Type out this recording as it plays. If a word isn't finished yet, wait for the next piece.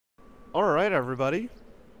Alright, everybody.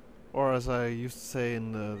 Or as I used to say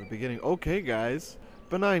in the beginning, okay, guys.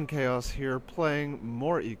 Benign Chaos here, playing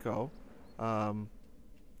more ICO. Um,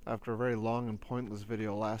 After a very long and pointless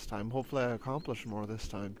video last time. Hopefully I accomplish more this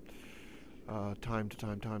time. Time to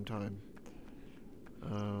time.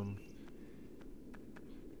 Um,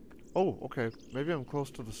 oh, okay. Maybe I'm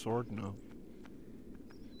close to the sword now.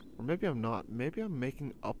 Or maybe I'm not. Maybe I'm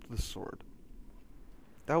making up the sword.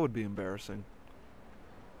 That would be embarrassing.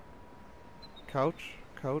 Couch?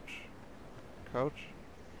 Couch? Couch?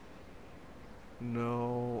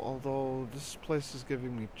 No, although this place is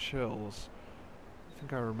giving me chills. I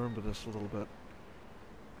think I remember this a little bit.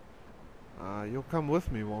 You'll come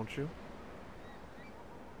with me, won't you?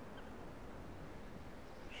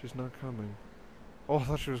 She's not coming. Oh, I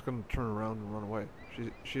thought she was going to turn around and run away.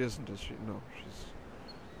 She isn't, is she? No, she's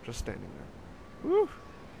just standing there. Woo!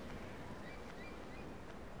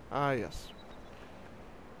 Ah, yes.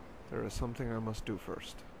 There is something I must do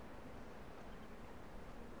first.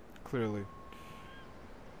 Clearly.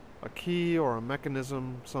 A key or a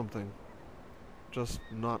mechanism, something. Just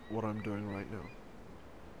not what I'm doing right now.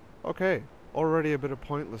 Okay, already a bit of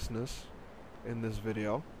pointlessness in this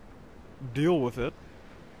video. Deal with it.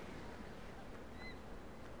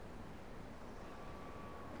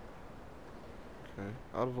 Okay,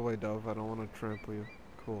 out of the way, Dove. I don't want to trample you.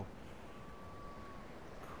 Cool.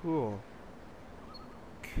 Cool.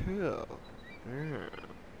 Cool. Yeah.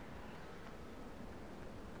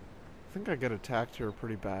 I think I get attacked here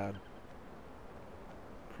pretty bad.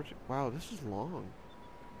 Wow, this is long.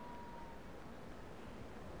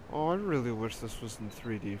 Oh, I really wish this was in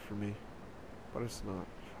 3D for me. But it's not.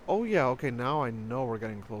 Oh yeah, okay, now I know we're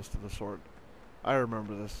getting close to the sword. I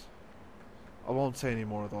remember this. I won't say any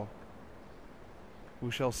more though. We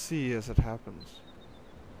shall see as it happens.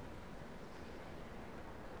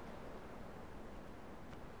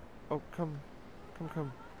 Oh, come.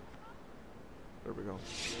 Come. There we go.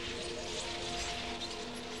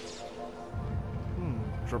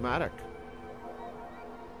 Dramatic.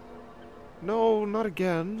 No, not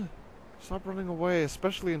again. Stop running away,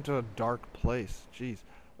 especially into a dark place. Jeez.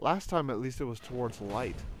 Last time at least it was towards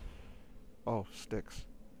light. Oh, sticks.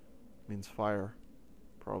 Means fire.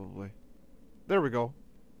 Probably. There we go.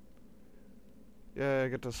 Yeah, I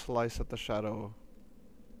get to slice at the shadow.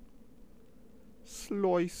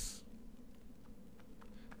 Slice.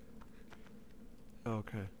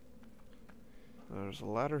 Okay. There's a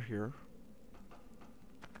ladder here.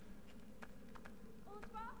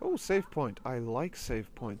 Oh, save point. I like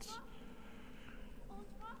save points.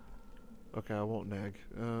 Okay, I won't nag.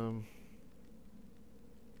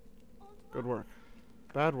 Good work.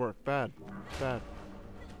 Bad work. Bad.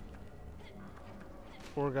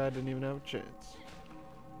 Poor guy didn't even have a chance.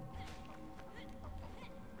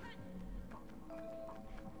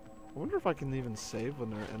 I wonder if I can even save when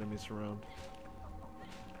there are enemies around.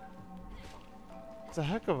 It's a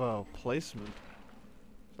heck of a placement.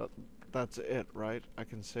 That's it, right? I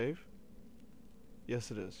can save?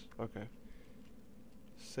 Yes, it is. Okay.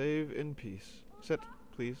 Save in peace. Sit,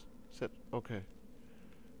 please. Sit. Okay.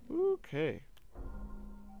 Okay.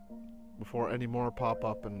 Before any more pop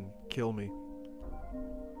up and kill me.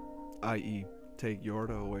 I.e., take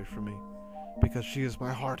Yorda away from me. Because she is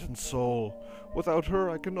my heart and soul. Without her,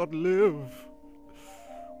 I cannot live.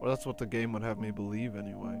 Well, that's what the game would have me believe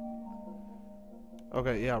anyway.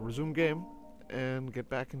 Okay, yeah, resume game. And get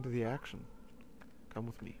back into the action. Come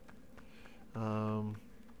with me. Now,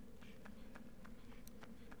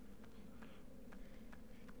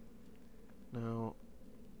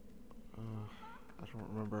 I don't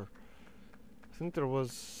remember. I think there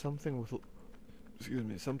was something with,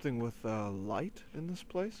 something with light in this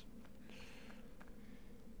place.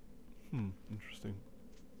 Interesting.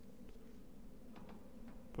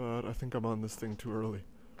 But I think I'm on this thing too early.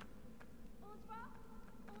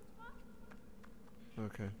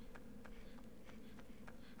 Okay.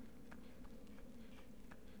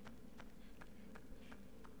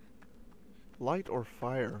 Light or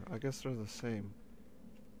fire? I guess they're the same.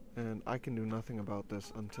 And I can do nothing about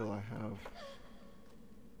this until I have...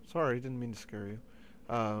 Sorry, didn't mean to scare you.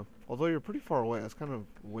 Although you're pretty far away, that's kind of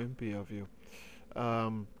wimpy of you.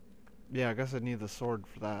 Yeah, I guess I need the sword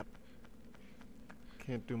for that.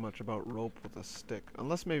 Can't do much about rope with a stick.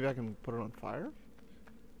 Unless maybe I can put it on fire?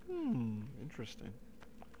 Interesting.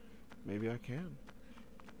 Maybe I can.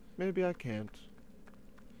 Maybe I can't.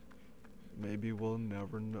 Maybe we'll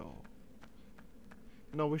never know.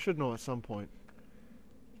 No, we should know at some point.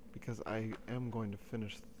 Because I am going to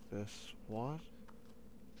finish this. What?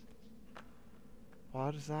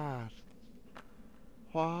 What is that?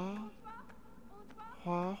 What?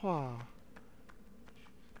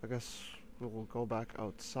 I guess we'll go back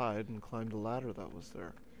outside and climb the ladder that was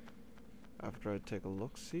there. After I take a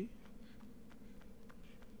look-see.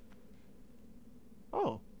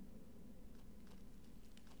 Oh.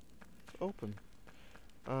 It's open.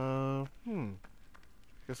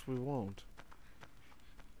 Guess we won't.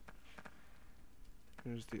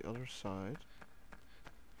 Here's the other side.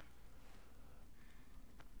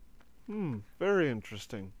 Very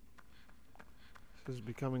interesting. This is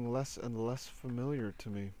becoming less and less familiar to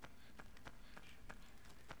me.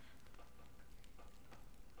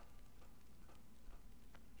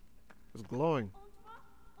 It's glowing.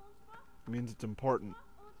 It means it's important.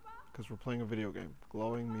 Because we're playing a video game.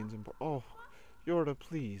 Glowing means important. Oh, Yorda,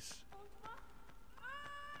 please.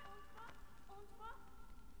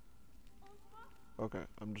 Okay,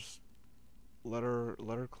 I'm just... Let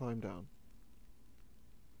her climb down.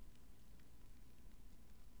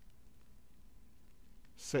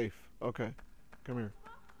 Safe. Okay. Come here.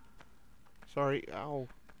 Sorry. Ow.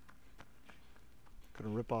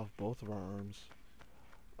 Gonna rip off both of our arms.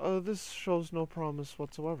 This shows no promise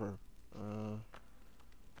whatsoever.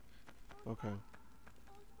 Okay.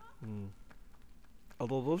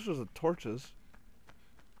 Although those are the torches.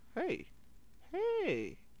 Hey!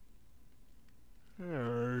 Hey!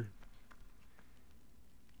 Hey!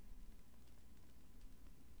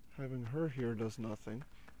 Having her here does nothing.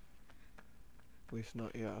 At least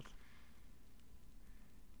not yet.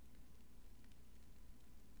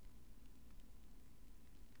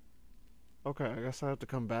 Okay, I guess I have to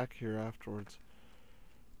come back here afterwards.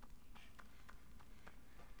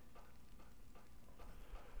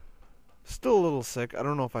 Still a little sick. I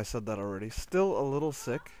don't know if I said that already. Still a little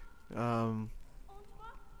sick.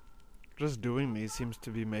 Just doing these seems to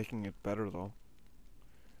be making it better, though.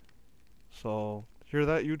 So, hear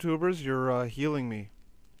that, YouTubers? You're healing me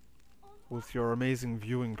with your amazing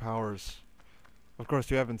viewing powers. Of course,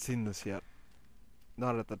 you haven't seen this yet.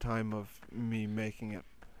 Not at the time of me making it.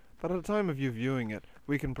 But at the time of you viewing it,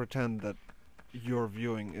 we can pretend that your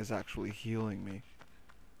viewing is actually healing me.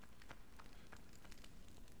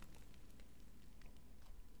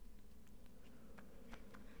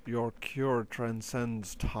 Your cure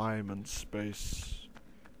transcends time and space.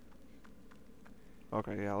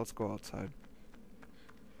 Okay, yeah, let's go outside.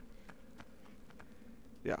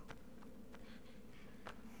 Yeah.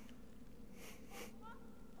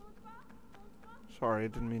 Sorry, I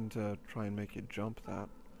didn't mean to try and make you jump that.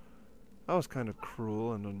 That was kind of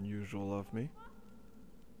cruel and unusual of me.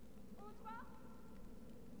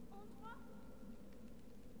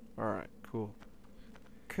 Alright, cool.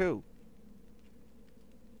 Cool.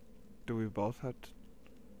 Do we both have to...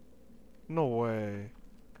 No way.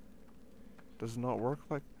 Does it not work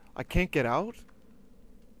like... I can't get out?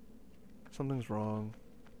 Something's wrong.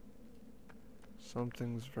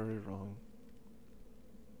 Something's very wrong.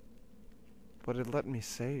 But it let me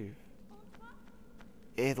save.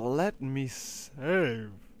 It let me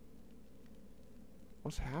save.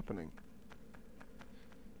 What's happening?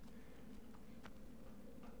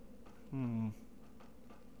 Gonna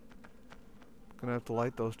have to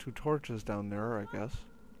light those two torches down there, I guess.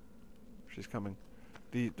 She's coming.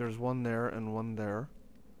 There's one there and one there.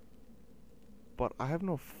 But I have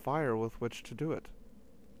no fire with which to do it.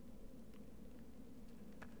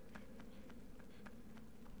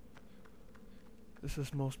 This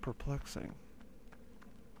is most perplexing.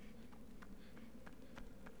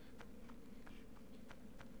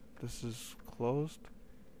 This is closed?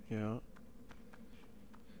 Yeah.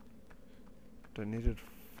 I needed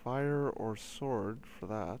fire or sword for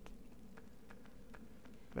that.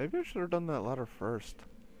 Maybe I should have done that ladder first.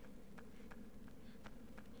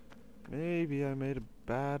 Maybe I made a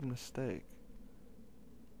bad mistake.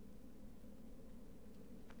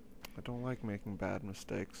 I don't like making bad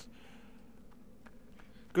mistakes.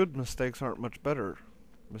 Good mistakes aren't much better.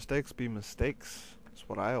 Mistakes be mistakes. That's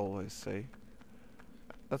what I always say.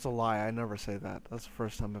 That's a lie. I never say that. That's the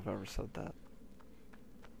first time I've ever said that.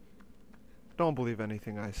 Don't believe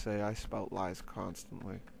anything I say. I spout lies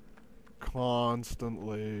constantly.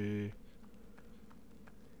 Constantly.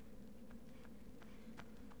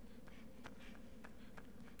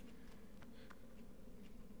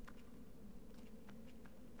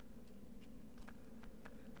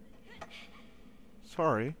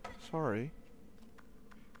 Sorry. Sorry.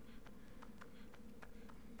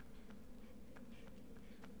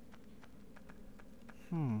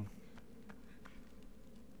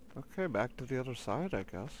 Okay, back to the other side, I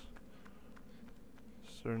guess.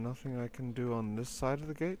 Is there nothing I can do on this side of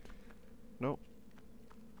the gate? Nope.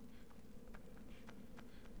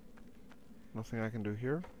 Nothing I can do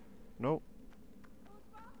here? Nope.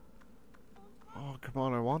 Oh, come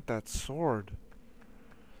on, I want that sword.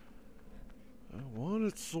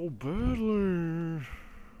 it so badly.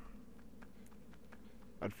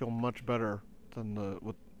 I'd feel much better than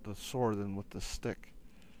with the sword than with the stick.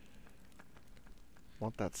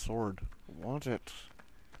 Want that sword. Want it.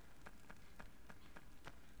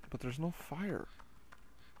 But there's no fire.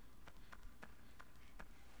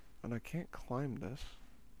 And I can't climb this.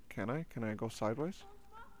 Can I? Can I go sideways?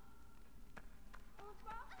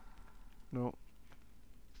 No.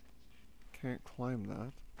 Can't climb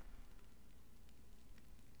that.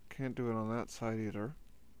 Can't do it on that side either.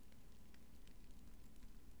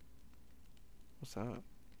 What's that?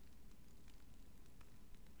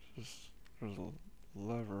 There's a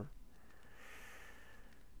lever.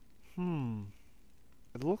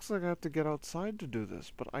 It looks like I have to get outside to do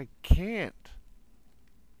this, but I can't.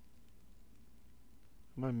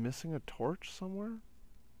 Am I missing a torch somewhere?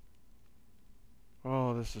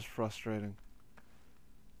 Oh, this is frustrating.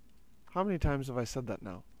 How many times have I said that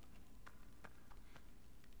now?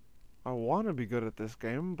 I want to be good at this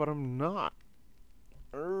game, but I'm not.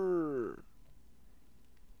 There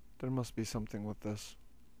must be something with this.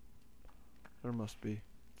 There must be.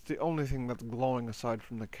 It's the only thing that's glowing aside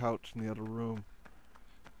from the couch in the other room.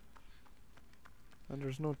 And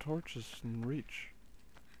there's no torches in reach.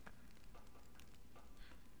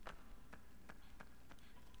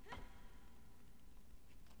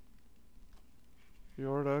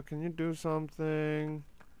 Yorda, can you do something?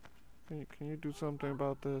 Can you do something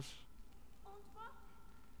about this?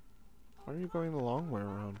 Why are you going the long way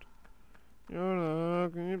around?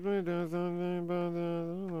 Yorda, can you please do something about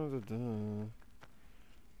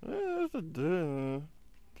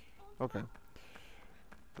this? Okay.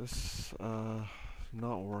 This is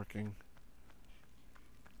not working.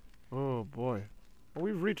 Oh boy. Well,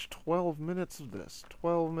 we've reached 12 minutes of this.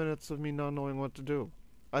 12 minutes of me not knowing what to do.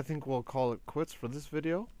 I think we'll call it quits for this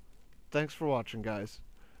video. Thanks for watching, guys.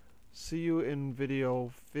 See you in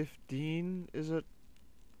video 15, is it?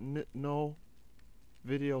 No.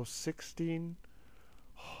 Video 16?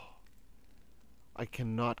 I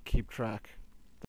cannot keep track.